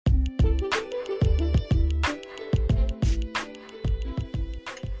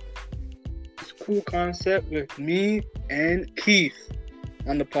cool concept with me and Keith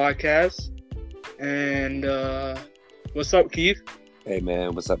on the podcast. And what's up, Keith? Hey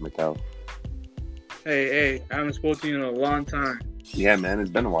man, what's up, Mikhail? Hey, I haven't spoken to you in a long time. Yeah, man,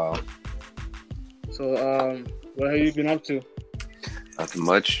 it's been a while. So, what have you been up to? Nothing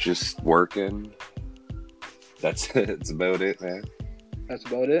much, just working. That's about it, man. That's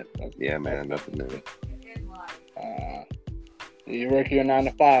about it? Yeah, man, nothing new. You work your 9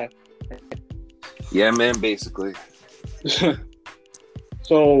 to 5. Yeah, man, basically.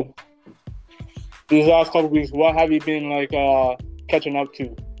 So, these last couple weeks, what have you been catching up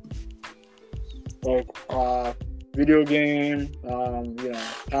to? Video game,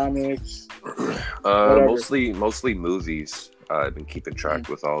 comics. Mostly movies. I've been keeping track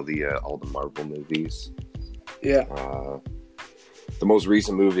with all the Marvel movies. Yeah. The most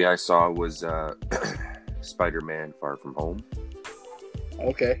recent movie I saw was Spider-Man: Far From Home.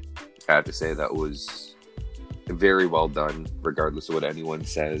 Okay. I have to say that was very well done, regardless of what anyone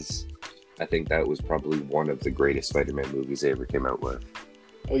says. I think that was probably one of the greatest Spider-Man movies they ever came out with.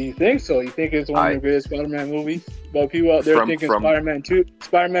 Oh, you think so? You think it's one of the greatest Spider-Man movies? But people out there thinking Spider-Man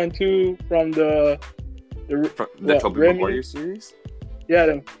 2 from the Tobey Maguire series?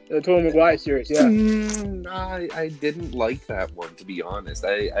 Yeah, the Tobey Maguire series, yeah. I didn't like that one, to be honest.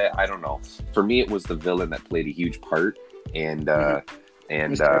 I don't know. For me, it was the villain that played a huge part,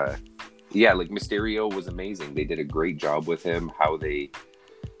 Mysterio was amazing. They did a great job with him. How they,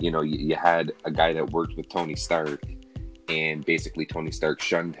 you had a guy that worked with Tony Stark, and basically Tony Stark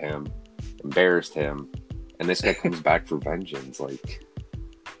shunned him, embarrassed him, and this guy comes back for vengeance. Like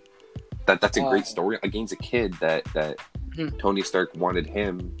that's a great story against a kid that Tony Stark wanted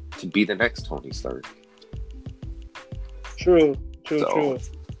him to be the next Tony Stark. True.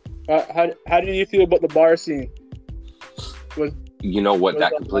 How did you feel about the bar scene? You know what?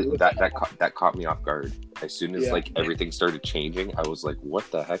 That caught me off guard. As soon as everything started changing, I was like,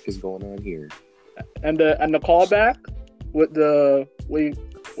 "What the heck is going on here?" And the callback with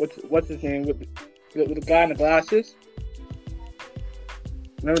what's his name with the guy in the glasses.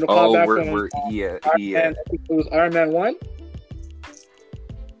 Remember the callback Man? It was Iron Man 1.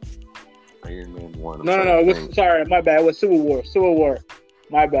 Iron Man 1. No. It was sorry, my bad. It was Civil War.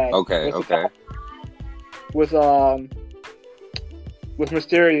 My bad. Okay. With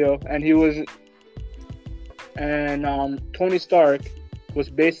Mysterio, and Tony Stark was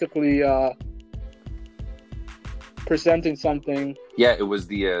basically presenting something. Yeah, it was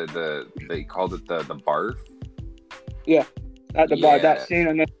they called it the barf. Yeah, at the bar, that scene,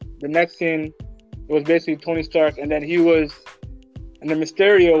 and then the next scene, it was basically Tony Stark, and then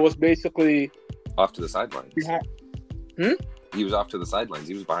Mysterio was basically off to the sidelines. He was off to the sidelines.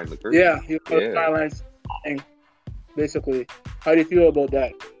 He was behind the curtain. Yeah, he was on the sidelines. Basically, how do you feel about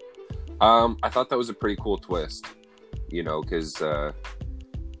that? I thought that was a pretty cool twist. Because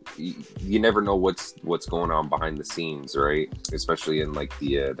you never know what's going on behind the scenes, right? Especially in the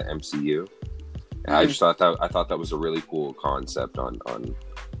MCU. I just thought that was a really cool concept on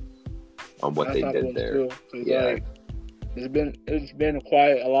what they did there. Yeah, it's been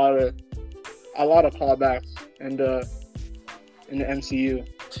a lot of callbacks in the MCU.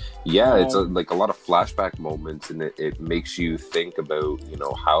 Yeah, it's a lot of flashback moments, and it makes you think about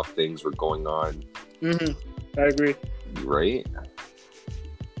how things were going on. I agree. Right.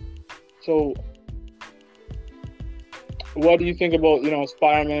 So, what do you think about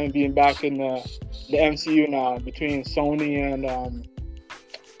Spider-Man being back in the MCU now, between Sony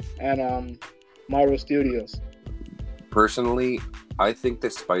and Marvel Studios? Personally, I think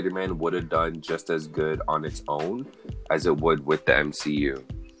that Spider-Man would have done just as good on its own as it would with the MCU.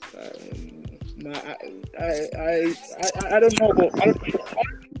 I don't know about that.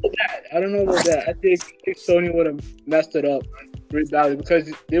 I don't know about that. I think Sony would have messed it up really badly,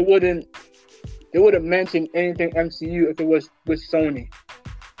 because they wouldn't mention anything MCU if it was with Sony.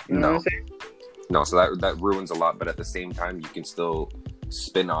 You know what I'm saying? No, so that ruins a lot. But at the same time, you can still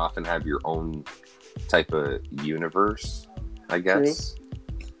spin off and have your own type of universe, I guess.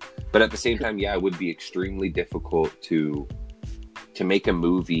 True. But at the same time, it would be extremely difficult to make a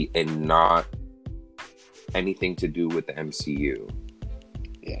movie and not anything to do with the MCU.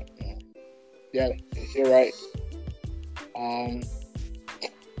 Yeah, you're right. And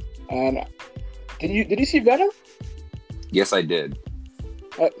did you see Venom? Yes, I did.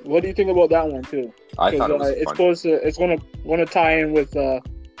 What do you think about that one too? I thought it was fun. It's gonna tie in with the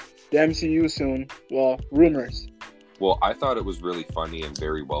MCU soon. Well, rumors. Well, I thought it was really funny and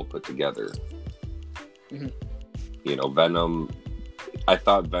very well put together. Venom. I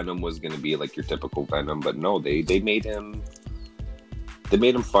thought Venom was going to be like your typical Venom, but no, they made him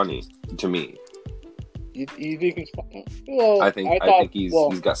funny to me. You think he's well? I think he's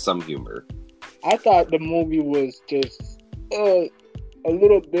got some humor. I thought the movie was just a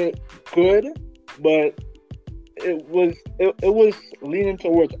little bit good, but it was leaning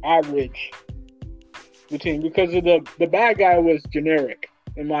towards average because of the bad guy was generic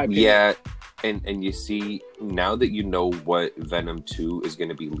in my opinion. Yeah, and you see now that you know what Venom 2 is going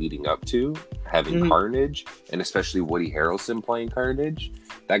to be leading up to, having Carnage, and especially Woody Harrelson playing Carnage,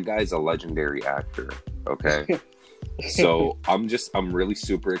 that guy's a legendary actor. Okay, so I'm really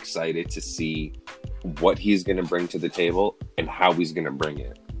super excited to see what he's going to bring to the table and how he's going to bring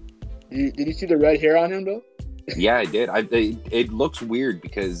it. Did you see the red hair on him though? Yeah, I did. It looks weird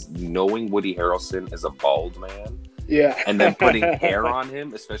because knowing Woody Harrelson is a bald man, yeah, and then putting hair on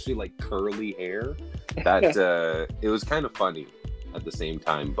him, especially like curly hair, that it was kind of funny at the same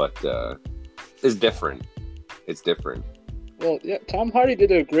time, but it's different. It's different. Well, yeah, Tom Hardy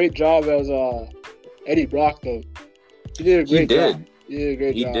did a great job as Eddie Brock though. He did a great job. He did a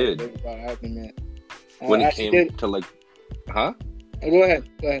great job. He did. I have to admit. When it came to like, huh? Go ahead.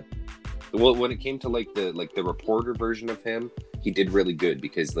 Well, when it came to like the reporter version of him, he did really good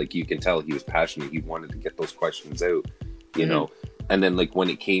because like you can tell he was passionate. He wanted to get those questions out, you know. And then like when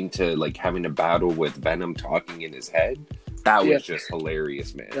it came to like having a battle with Venom talking in his head, that was just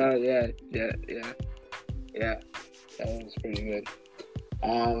hilarious, man. Yeah. That was pretty good.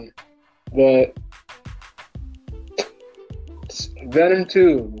 But Venom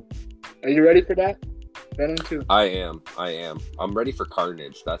 2, are you ready for that? Venom 2. I am. I'm ready for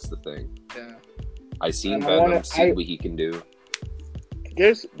Carnage. That's the thing. Yeah. I seen Venom, see what he can do.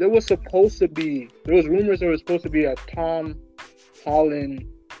 There was rumors there was supposed to be a Tom Holland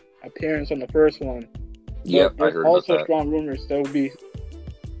appearance on the first one. Yep, I heard about that. Also strong rumors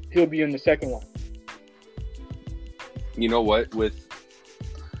he'll be in the second one. You know what? With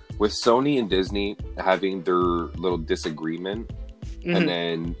Sony and Disney having their little disagreement, and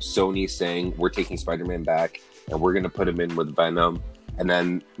then Sony saying we're taking Spider-Man back and we're going to put him in with Venom, and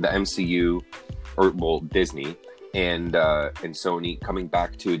then the MCU Disney and Sony coming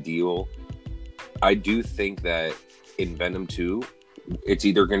back to a deal. I do think that in Venom 2, it's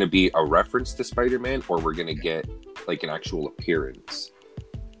either going to be a reference to Spider-Man or we're going to get like an actual appearance,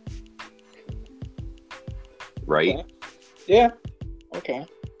 right? Okay. Yeah. Okay.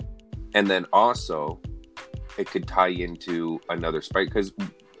 And then also, it could tie into another Spider, because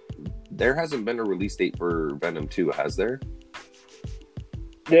there hasn't been a release date for Venom 2, has there?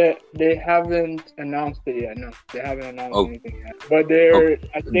 They haven't announced it yet. No, they haven't announced anything yet. But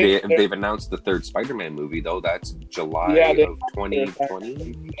they've announced the third Spider-Man movie though. That's July of 2020.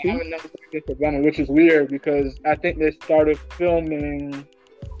 They haven't announced it for Venom, which is weird because I think they started filming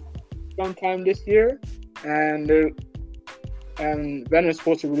sometime this year, and Venom is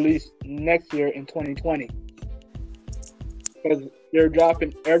supposed to release next year in 2020. Because they're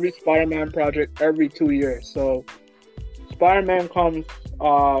dropping every Spider-Man project every 2 years. So Spider-Man comes,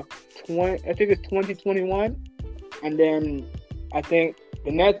 I think it's 2021, and then I think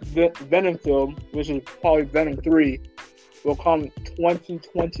the next Venom film, which is probably Venom 3, will come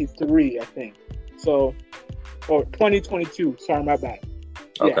 2023, I think. So, or 2022. Sorry, my bad.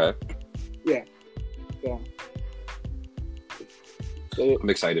 Okay. Yeah. So I'm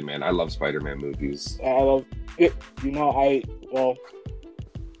excited, man. I love Spider-Man movies. I love it.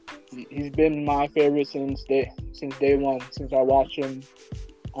 He's been my favorite since day one, since I watched him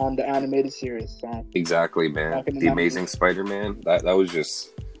on the animated series. So exactly, man. The Amazing Spider-Man. That was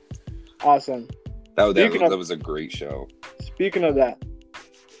just awesome. That was a great show. Speaking of that,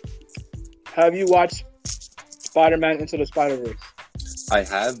 have you watched Spider-Man Into the Spider-Verse? I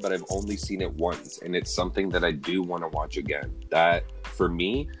have, but I've only seen it once, and it's something that I do want to watch again. That for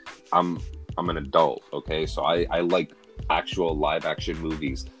me, I'm an adult, okay? So I like actual live action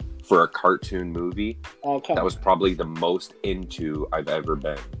movies. For a cartoon movie, that was probably the most into I've ever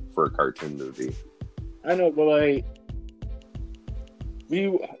been for a cartoon movie. I know, but like,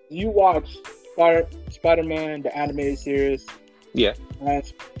 you watch Spider-Man, the animated series. Yeah. And,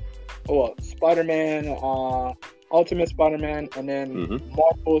 Spider-Man, Ultimate Spider-Man, and then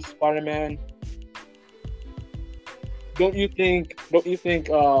Marvel Spider-Man. Don't you think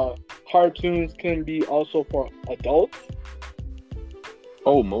cartoons can be also for adults?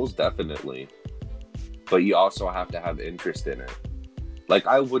 Oh, most definitely. But you also have to have interest in it. Like,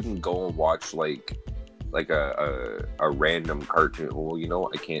 I wouldn't go and watch like a random cartoon. Well, you know,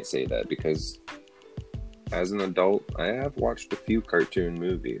 I can't say that because as an adult, I have watched a few cartoon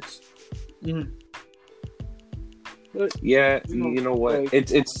movies. Mm-hmm. But, yeah, you know what?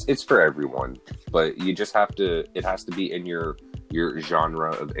 Like, it's for everyone, but you just have to. It has to be in your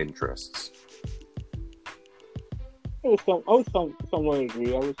genre of interests. somewhat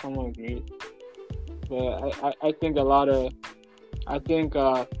agree. I would somewhat agree. But I think a lot of I think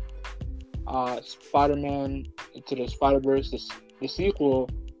Spider-Man Into the Spider-Verse, the sequel,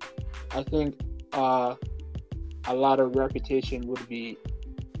 I think a lot of reputation will be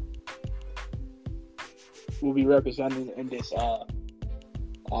represented in this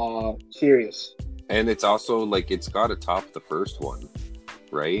series. And it's also like it's got to top the first one,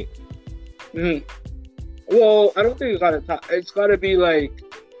 right? Mm-hmm. Well, I don't think it's got to top. It's got to be like.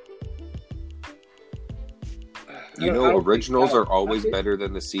 Originals are always better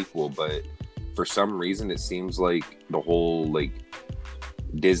than the sequel, but for some reason it seems like the whole like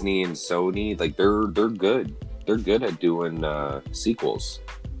Disney and Sony, like they're good. They're good at doing sequels.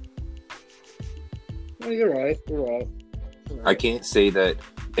 Well, you're right. You're right. I can't say that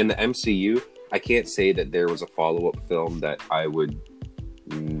in the MCU. I can't say that there was a follow-up film that I would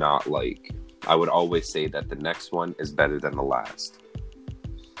not like. I would always say that the next one is better than the last.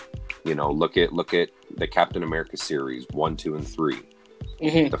 Look at the Captain America series 1, 2, and 3.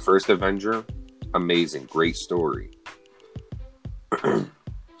 Mm-hmm. The first Avenger, amazing, great story.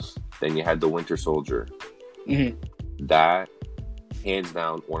 Then you had the Winter Soldier. Mm-hmm. That, hands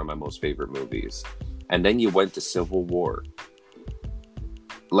down, one of my most favorite movies. And then you went to Civil War.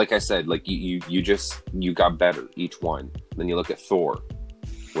 Like I said, like you got better each one. Then you look at Thor.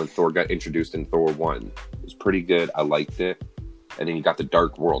 When Thor got introduced in Thor 1, it was pretty good. I liked it. And then you got the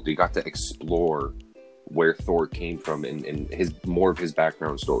Dark World. You got to explore where Thor came from and more of his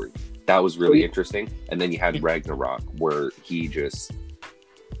background story. That was really interesting. And then you had Ragnarok, where he just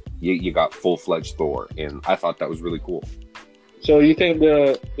you got full-fledged Thor, and I thought that was really cool. So you think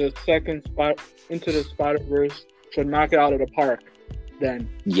the second Into the Spider-Verse should knock it out of the park? Then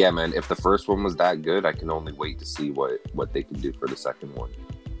yeah, man. If the first one was that good, I can only wait to see what they can do for the second one.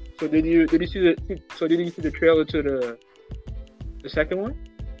 So did you see the trailer to the second one?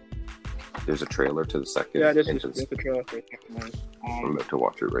 There's a trailer to the second. Yeah, there's a trailer for the second one. I'm about to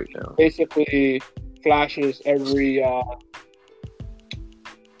watch it right now. Basically, flashes every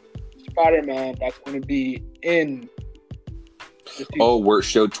Spider-Man that's going to be in. Where it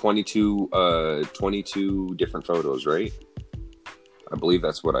showed 22 different photos, right? I believe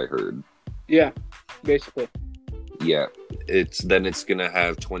that's what I heard. Yeah, basically. Yeah, it's gonna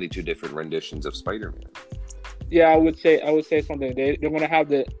have 22 different renditions of Spider-Man. Yeah, I would say something. They're gonna have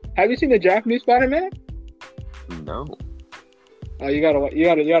the. Have you seen the Japanese Spider-Man? No. You gotta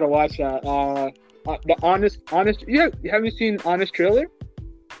watch that. The honest. Yeah, have you seen Honest Trailer?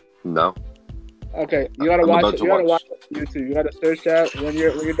 No. Okay, you gotta watch it. You gotta watch it on YouTube. You gotta search that when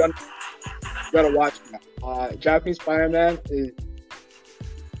you're done. You gotta watch that. Japanese Spider-Man is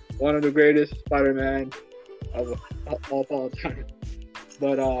one of the greatest Spider-Man of all time.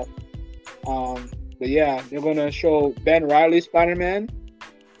 But yeah, they're gonna show Ben Reilly Spider-Man.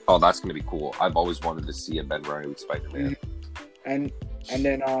 Oh, that's gonna be cool. I've always wanted to see a Ben Reilly Spider-Man. And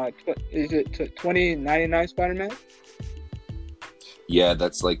then is it 2099 Spider-Man? Yeah,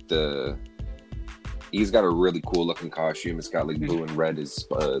 that's like he's got a really cool looking costume. It's got like blue and red is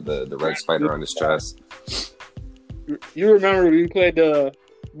the red spider on his chest. You remember we played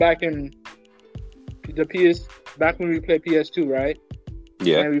back when we played PS2, right?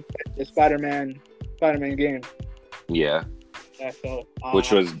 Yeah. And we played the Spider-Man game. Yeah. Yeah. So.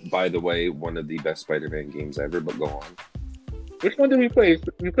 Which was, by the way, one of the best Spider-Man games ever. But go on. Which one did we play?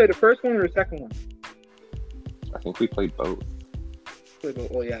 We played the first one or the second one? I think we played both.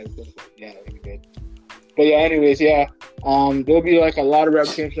 Oh yeah, we did. But yeah, anyways, yeah. There'll be like a lot of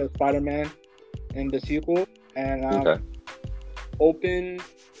representations of Spider-Man in the sequel, and okay. Open.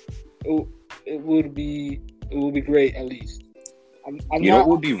 It would be great at least. What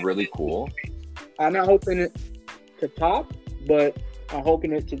would be really cool? I'm not hoping it to top, but I'm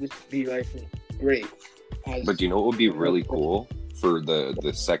hoping it to just be like great. But do you know what would be really cool for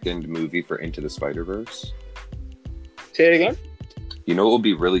the second movie for Into the Spider-Verse? Say it again? You know what would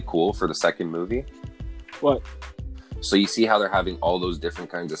be really cool for the second movie? What? So you see how they're having all those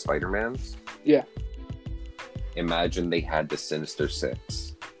different kinds of Spider-Mans? Yeah. Imagine they had the Sinister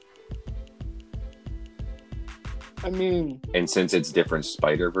Six. I mean... And since it's different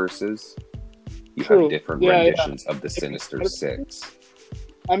Spider-Verses, you true. have different renditions of the Sinister Six.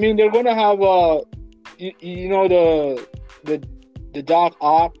 I mean, they're going to have, you know, the Doc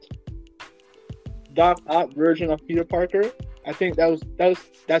Ock version of Peter Parker. I think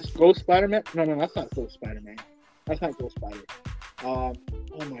that's Ghost Spider-Man. No, that's not Ghost Spider-Man. That's not Ghost Spider. Oh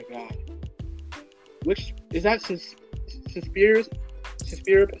my god. Which is that? Suspiria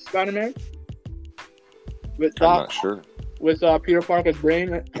Spider-Man? With Doc, I'm not sure. With Peter Parker's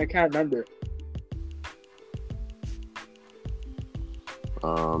brain, I can't remember.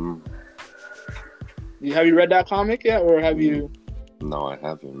 Um, Have you read that comic yet, or have you? no, I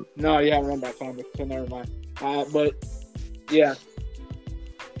haven't. No, you haven't read that comic, so never mind. But yeah,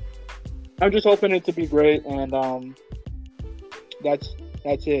 I'm just hoping it to be great, and that's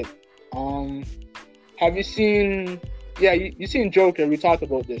it. Have you seen? Yeah, you seen Joker? We talked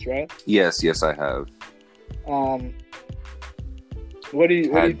about this, right? Yes, I have. What do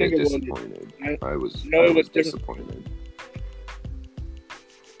you Had think been about it? disappointed. I I was different. disappointed.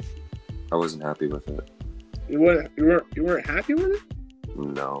 I wasn't happy with it. You weren't happy with it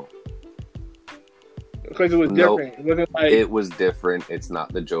No. because it was Nope. different. It wasn't like It was different. It's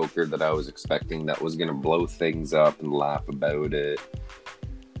not the Joker that I was expecting that was going to blow things up and laugh about it.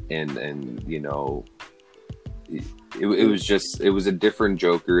 And you know, it was a different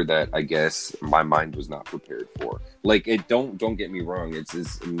Joker that I guess my mind was not prepared for. Like, it don't get me wrong.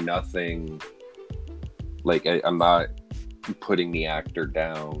 It's nothing. Like, I'm not putting the actor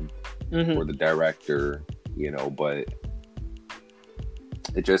down or the director, you know, but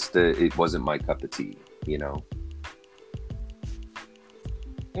it just it wasn't my cup of tea, you know.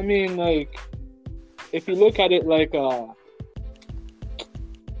 I mean, like, if you look at it like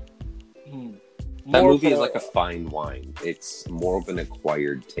That movie is like a fine wine. It's more of an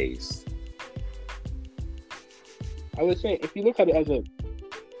acquired taste. I would say if you look at it as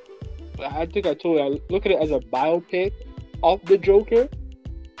I think I told you, I look at it as a biopic of the Joker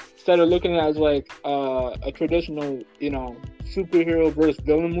instead of looking at it as like a traditional, you know, superhero versus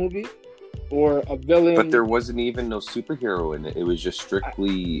villain movie or a villain. But there wasn't even no superhero in it. It was just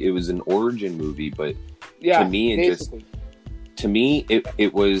strictly, it was an origin movie. But yeah, to me,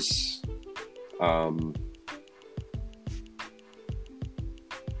 it was.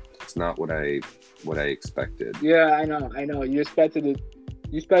 It's not what I expected. Yeah, I know. You expected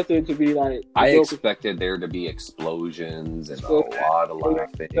it to be like I expected there to be explosions and a lot of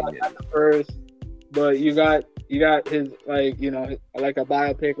laughing. First, but you got his, like, you know, like a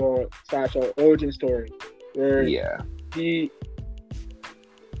biopic or slash or origin story where he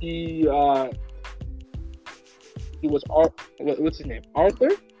was what's his name? Arthur?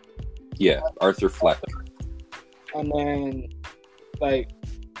 Yeah, Arthur Fleck. And then, like,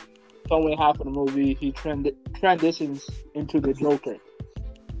 somewhere half of the movie, he transitions into the Joker.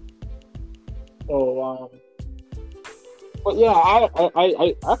 So, but yeah,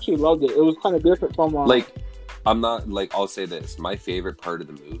 I actually loved it. It was kind of different from like, I'm not like, I'll say this: my favorite part of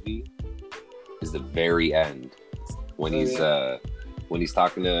the movie is the very end when he's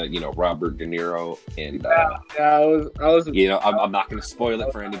talking to, you know, Robert De Niro and I was you know, I'm not going to spoil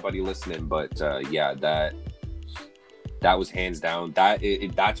it for anybody listening, but yeah, that was hands down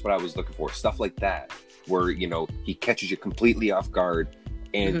that's what I was looking for. Stuff like that where, you know, he catches you completely off guard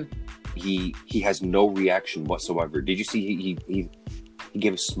and he has no reaction whatsoever. Did you see he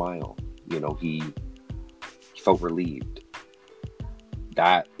gave a smile? You know, he felt relieved.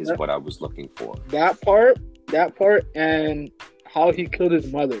 That is what I was looking for. That part, and how he killed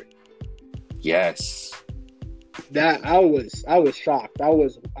his mother. Yes. That I was shocked. I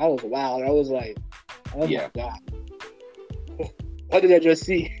was wild. I was like, oh my God. What did I just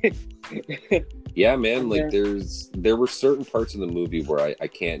see? Yeah, man. Like, there were certain parts of the movie where I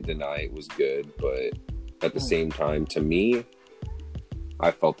can't deny it was good, but at the same time, to me,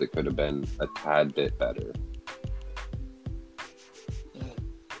 I felt it could have been a tad bit better.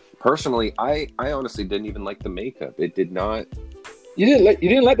 Personally, I honestly didn't even like the makeup. It did not. You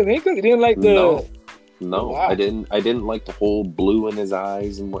didn't like the makeup? You didn't like the? No. Wow. I didn't like the whole blue in his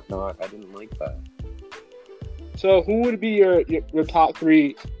eyes and whatnot. I didn't like that. So, who would be your top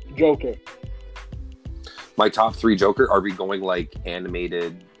 3 Joker? My top 3 Joker? Are we going like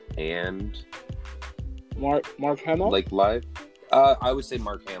animated and Mark Hamill? Like live? I would say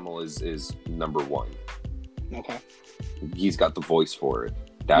Mark Hamill is number 1. Okay. He's got the voice for it.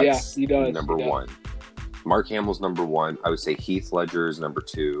 That's he does. number 1. Mark Hamill's number 1. I would say Heath Ledger is number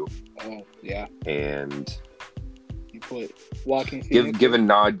 2. Oh, yeah. And you put Joaquin Phoenix. Give a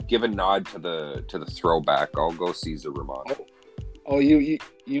nod to the throwback. I'll go Cesar Romano. Oh, you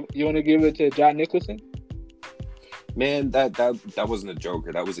want to give it to Jack Nicholson? Man, that wasn't a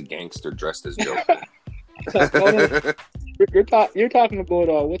Joker. That was a gangster dressed as Joker. You're talking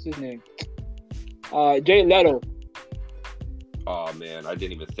about what's his name? Jay Leto. Oh man, I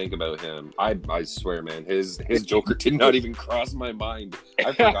didn't even think about him. I swear, man, his Joker did not even cross my mind.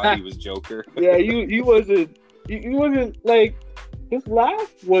 I forgot he was Joker. Yeah, he wasn't. He wasn't, like, his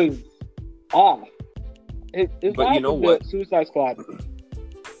laugh was off. His but laugh you know was what? Suicide Squad.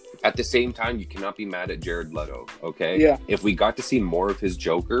 At the same time, you cannot be mad at Jared Leto, okay? Yeah. If we got to see more of his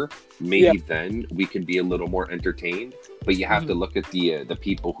Joker, maybe then we could be a little more entertained. But you have to look at the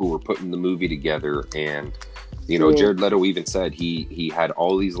people who were putting the movie together, and you know, Jared Leto even said he had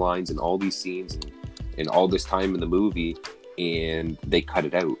all these lines and all these scenes and all this time in the movie, and they cut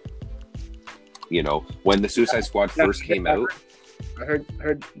it out. You know, when the Suicide Squad first came out, I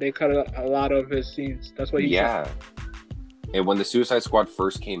heard they cut a lot of his scenes. That's what he said. And when the Suicide Squad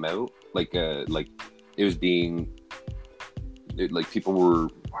first came out, like it was being, like people were,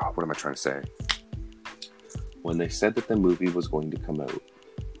 what am I trying to say? When they said that the movie was going to come out,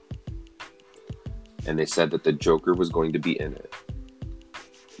 and they said that the Joker was going to be in it,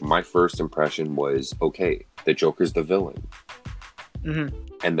 my first impression was, okay, the Joker's the villain. Mm-hmm.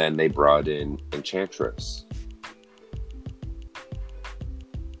 And then they brought in Enchantress.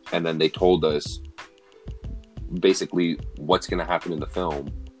 And then they told us basically what's going to happen in the film,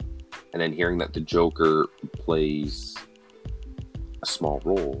 and then hearing that the Joker plays a small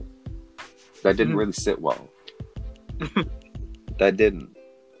role, that didn't really sit well. That didn't,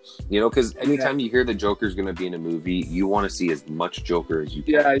 you know, because anytime you hear the Joker's going to be in a movie, you want to see as much Joker as you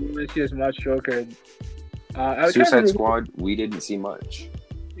can. Yeah, you want to see as much Joker. Suicide Squad, we didn't see much.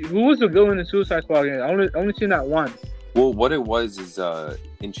 Who was the villain in Suicide Squad? I only seen that once. Well, what it was is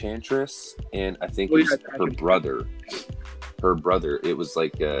Enchantress, and I think it was her brother. Her brother. It was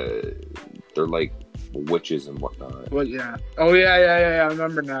like they're like witches and whatnot. Well, yeah. Oh yeah. I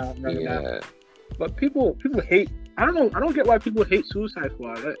remember now. Now. But people hate. I don't know. I don't get why people hate Suicide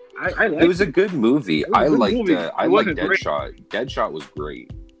Squad. I like it. Was a good movie. I liked Deadshot. Deadshot was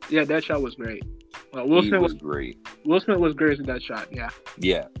great. Yeah, Deadshot was great. Will Smith was great. Will Smith was great in Deadshot. Yeah.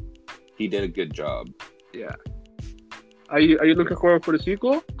 Yeah, he did a good job. Yeah. Are you looking forward for the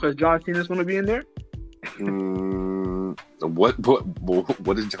sequel? Because John Cena's going to be in there. What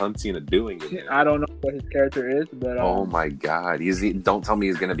is John Cena doing in there? I don't know what his character is, but oh my God, don't tell me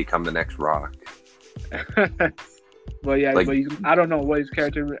he's going to become the next Rock. But yeah, I don't know what his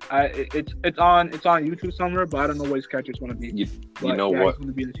character. It's on YouTube somewhere, but I don't know what his character is going to be. You know what? It's going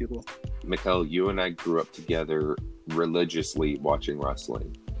to be in the sequel. Mikkel, you and I grew up together religiously watching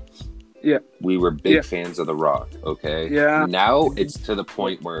wrestling. Yeah. We were big fans of The Rock, okay? Yeah. Now it's to the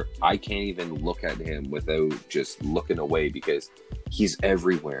point where I can't even look at him without just looking away because he's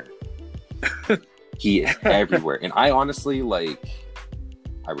everywhere. He is everywhere. And I honestly,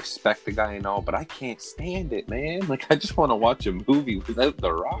 I respect the guy and all, but I can't stand it, man. Like, I just want to watch a movie without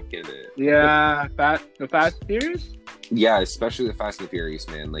The Rock in it. Yeah. The Fast and Furious? Yeah, especially the Fast and Furious,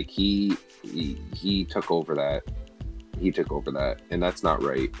 man. Like, he took over that. He took over that. And that's not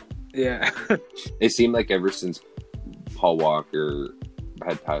right. Yeah. It seemed like ever since Paul Walker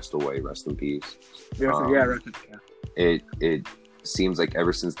had passed away, rest in peace. It seems like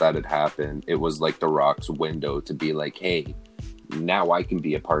ever since that had happened, it was like The Rock's window to be like, hey, now I can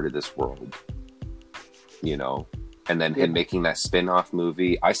be a part of this world, you know. And then him making that spin-off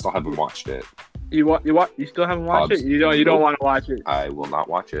movie, I still haven't watched it. You still haven't watched it? You don't want to watch it. I will not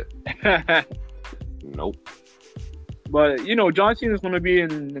watch it. Nope. But you know, John Cena is going to be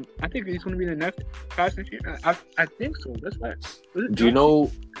in. I think he's going to be in the next Fast and Furious. I think so. That's right. Do you know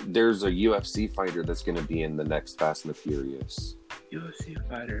there's a UFC fighter that's going to be in the next Fast and the Furious? UFC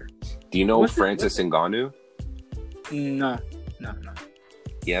fighter. Do you know Francis Ngannou? No.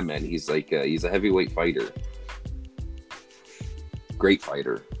 Yeah, man, he's he's a heavyweight fighter. Great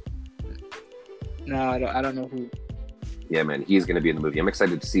fighter. No, I don't know who. Yeah, man, he's going to be in the movie. I'm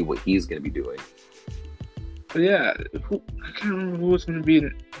excited to see what he's going to be doing. But yeah, I can't remember who was going to be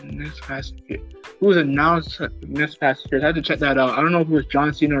in the next Fast and Furious. Who was announced next Fast and Furious? I had to check that out. I don't know if it was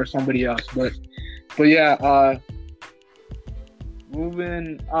John Cena or somebody else, but yeah.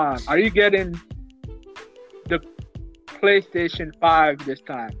 Moving on. Are you getting the PlayStation 5 this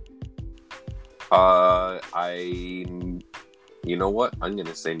time? You know what? I'm going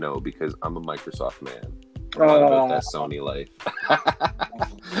to say no because I'm a Microsoft man. I'm not about that Sony life.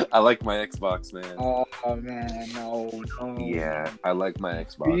 I like my Xbox, man. Oh man, no. Yeah, I like my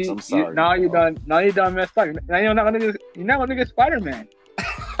Xbox. I'm sorry. Now you done messed up. Now you're not gonna get Spider-Man.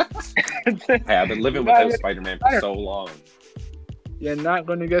 Hey, I've been living without Spider-Man for so long. You're not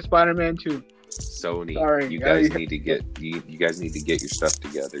gonna get Spider-Man 2. Sony, sorry, you guys need to get you guys need to get your stuff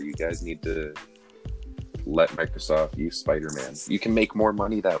together. You guys need to let Microsoft use Spider-Man. You can make more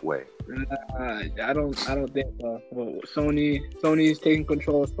money that way. I don't think so. Sony's taking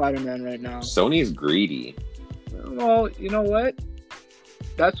control of Spider-Man right now. Sony is greedy. Well, you know what?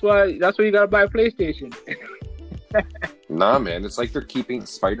 That's why you gotta buy a PlayStation. Nah, man, it's like they're keeping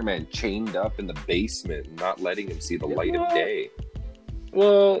Spider-Man chained up in the basement and not letting him see the light of day.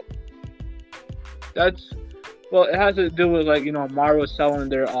 Well, that's it has to do with like Marvel selling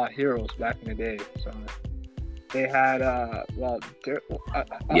their heroes back in the day. So they had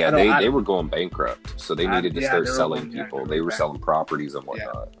Yeah, they were going bankrupt, so they needed to start they were selling going, people. They were selling properties and yeah,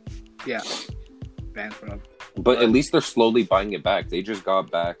 whatnot. yeah, bankrupt. But at least they're slowly buying it back. They just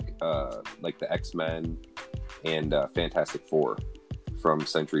got back like the X-Men and Fantastic Four from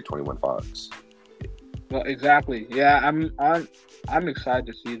Century 21 Fox. Well, exactly. Yeah, I'm excited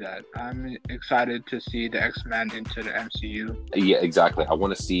to see that. I'm excited to see the X-Men into the MCU. Yeah, exactly. I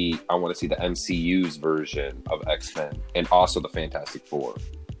want to see the MCU's version of X-Men and also the Fantastic Four.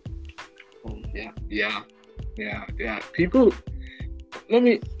 Yeah. People, let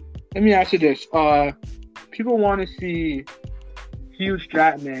me ask you this. People want to see Hugh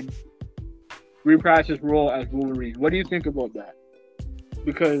Jackman reprise his role as Wolverine. What do you think about that?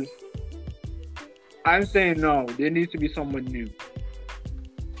 Because I'm saying no. There needs to be someone new.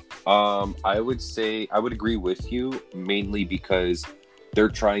 I would agree with you, mainly because they're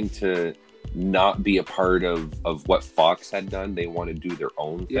trying to not be a part of what Fox had done. They want to do their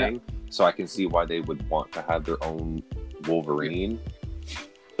own thing. So I can see why they would want to have their own Wolverine.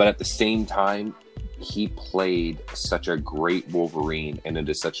 But at the same time, he played such a great Wolverine and it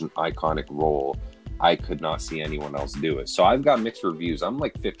is such an iconic role. I could not see anyone else do it. So I've got mixed reviews. I'm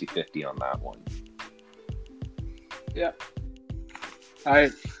like 50-50 on that one. Yeah.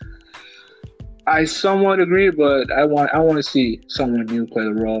 I somewhat agree, but I want to see someone new play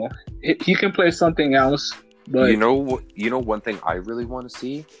the role. He can play something else, but one thing I really want to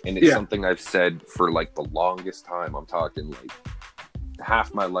see, and it's something I've said for like the longest time. I'm talking like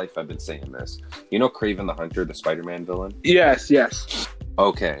half my life I've been saying this. Kraven the Hunter, the Spider-Man villain? Yes.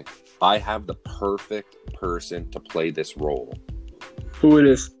 Okay. I have the perfect person to play this role. Who it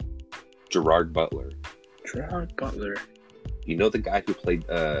is? Gerard Butler. Gerard Butler. You know the guy who played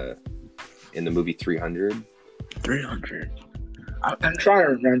in the movie 300? 300. I'm trying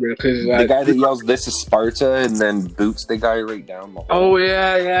to remember because the guy that yells "This is Sparta" and then boots the guy right down the hole. Oh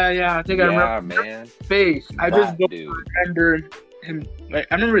yeah. I think I remember. Man. His face. I just don't dude. remember him. Like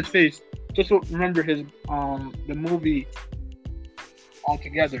I remember his face. Just don't remember his the movie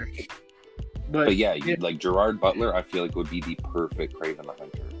altogether. But yeah, like Gerard Butler, I feel like would be the perfect Kraven the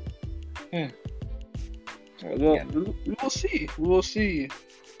Hunter. Well, we'll see. We'll see.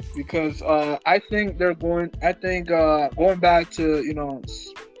 Because I think going back to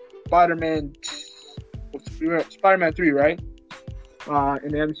Spider-Man 3, right? In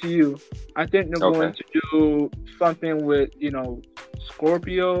the MCU, I think they're going to do something with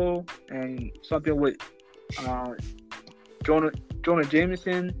Scorpio and something with Jonah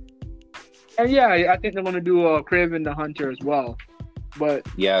Jameson, and I think they're going to do Kraven the Hunter as well. But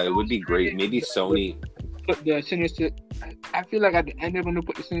yeah, it would be great. Maybe Sony put the Sinister. I feel like at the end they're going to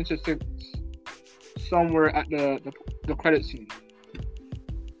put the Sinister Six somewhere at the credit scene.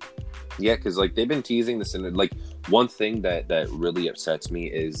 Yeah, because like they've been teasing this, and like one thing that really upsets me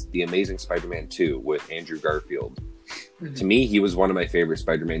is the Amazing Spider-Man 2 with Andrew Garfield. Mm-hmm. To me, he was one of my favorite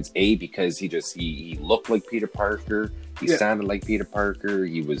Spider-Mans. Because he looked like Peter Parker, he sounded like Peter Parker.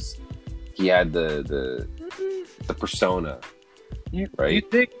 He had the persona. Right? You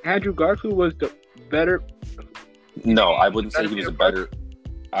think Andrew Garfield was the better? No, I wouldn't say he was a better.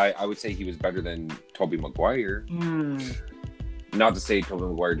 I would say he was better than Tobey Maguire. Not to say Tobey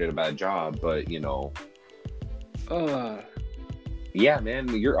Maguire did a bad job, but yeah, man,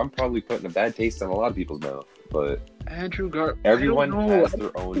 I'm probably putting a bad taste in a lot of people's mouth. But Andrew Garfield, everyone has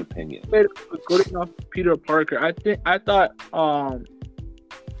their own opinion. Good enough, Peter Parker. I thought.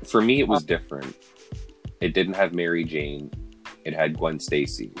 For me, it was different. It didn't have Mary Jane. It had Gwen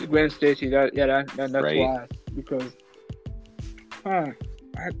Stacy. Gwen Stacy. That's right? why. Because, I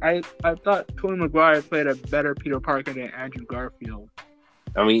thought Tobey Maguire played a better Peter Parker than Andrew Garfield.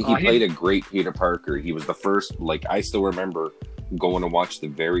 I mean, he played a great Peter Parker. He was the first. Like, I still remember going to watch the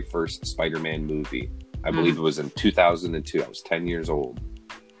very first Spider-Man movie. I believe it was in 2002. I was 10 years old.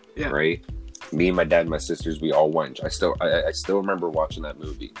 Yeah. Right. Me and my dad and my sisters, we all went. I still remember watching that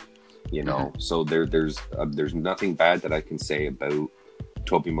movie. So there's nothing bad that I can say about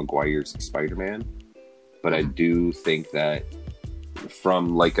Tobey Maguire's Spider-Man, but I do think that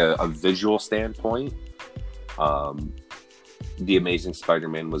from like a visual standpoint, the Amazing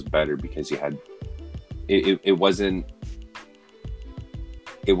Spider-Man was better because you had it wasn't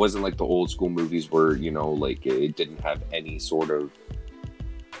like the old school movies where like it didn't have any sort of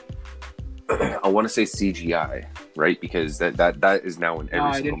I want to say CGI, right? Because that is now in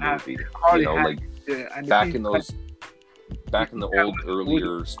every single movie. Back in the old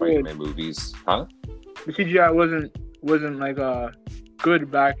earlier Spider-Man movies, huh? The CGI wasn't like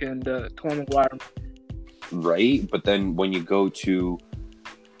good back in the Tobey Maguire. Right? But then when you go to,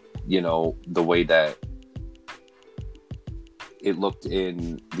 the way that it looked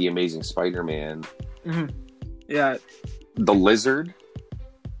in The Amazing Spider-Man, Mm-hmm. Yeah. the Lizard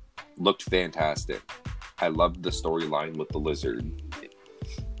looked fantastic. I loved the storyline with the Lizard.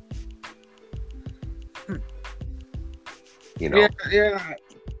 Yeah.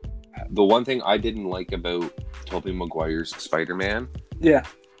 The one thing I didn't like about Tobey Maguire's Spider-Man Yeah.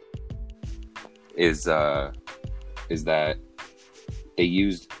 is that they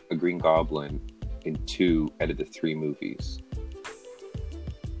used a Green Goblin in 2 out of the 3 movies.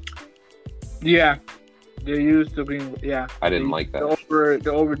 Yeah. They used the Green. Yeah. I didn't like that.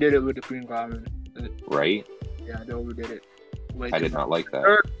 They overdid it with the Green Goblin. Right? Yeah, they overdid it. I did not like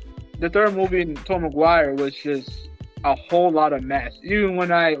that. The third movie in Tobey Maguire was just a whole lot of mess. Even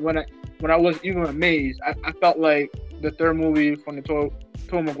when I was even amazed, I felt like the third movie from the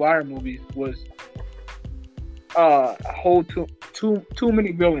Tobey Maguire movies was a whole too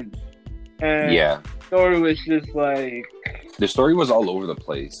many villains. And Yeah. the story was just like, The story was all over the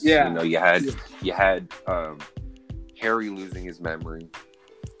place. Yeah. You had Harry losing his memory,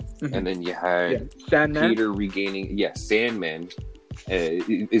 and then you had Sandman. Peter regaining. Sandman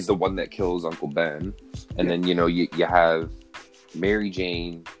is the one that kills Uncle Ben, and then you have Mary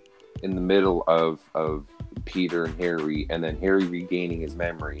Jane in the middle of Peter and Harry, and then Harry regaining his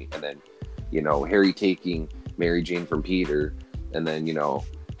memory, and then Harry taking Mary Jane from Peter, and then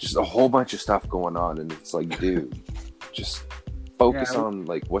just a whole bunch of stuff going on, and it's like, dude, just focus on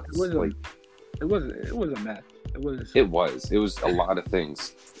like what's like. It was a mess. It was a lot of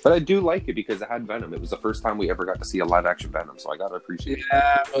things, but I do like it because it had Venom. It was the first time we ever got to see a live action Venom, so I gotta appreciate it.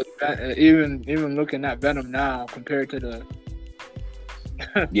 Yeah, but even looking at Venom now compared to the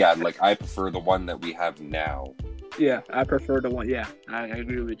Yeah, like I prefer the one that we have now. Yeah, I prefer the one. Yeah, I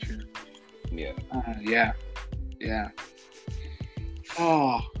agree with you. Yeah. Yeah.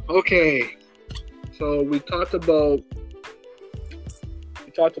 Oh, okay. So we talked about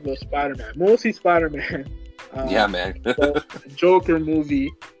Spider-Man, mostly Spider-Man. Yeah, man. The Joker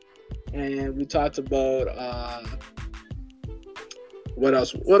movie, and we talked about what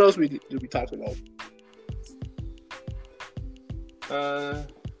else? What else did we talk about?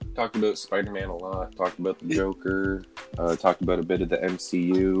 Talked about Spider-Man a lot. Talked about the Joker. Talked about a bit of the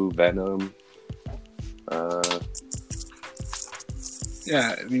MCU, Venom.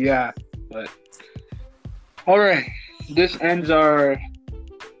 Yeah. But all right, this ends our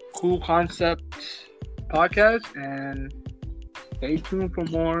Cool Concept podcast, and stay tuned for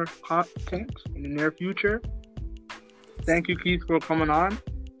more content in the near future. Thank you, Keith, for coming on.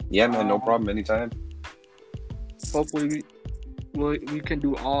 Yeah, man, no problem. Anytime. Hopefully we can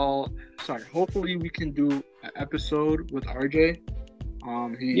do hopefully we can do an episode with RJ.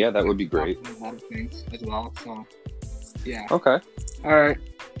 That would be great. A lot of things as well. So yeah. Okay. All right.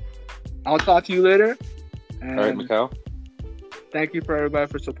 I'll talk to you later. All right, Mikhail. Thank you for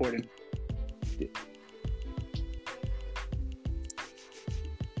everybody for supporting.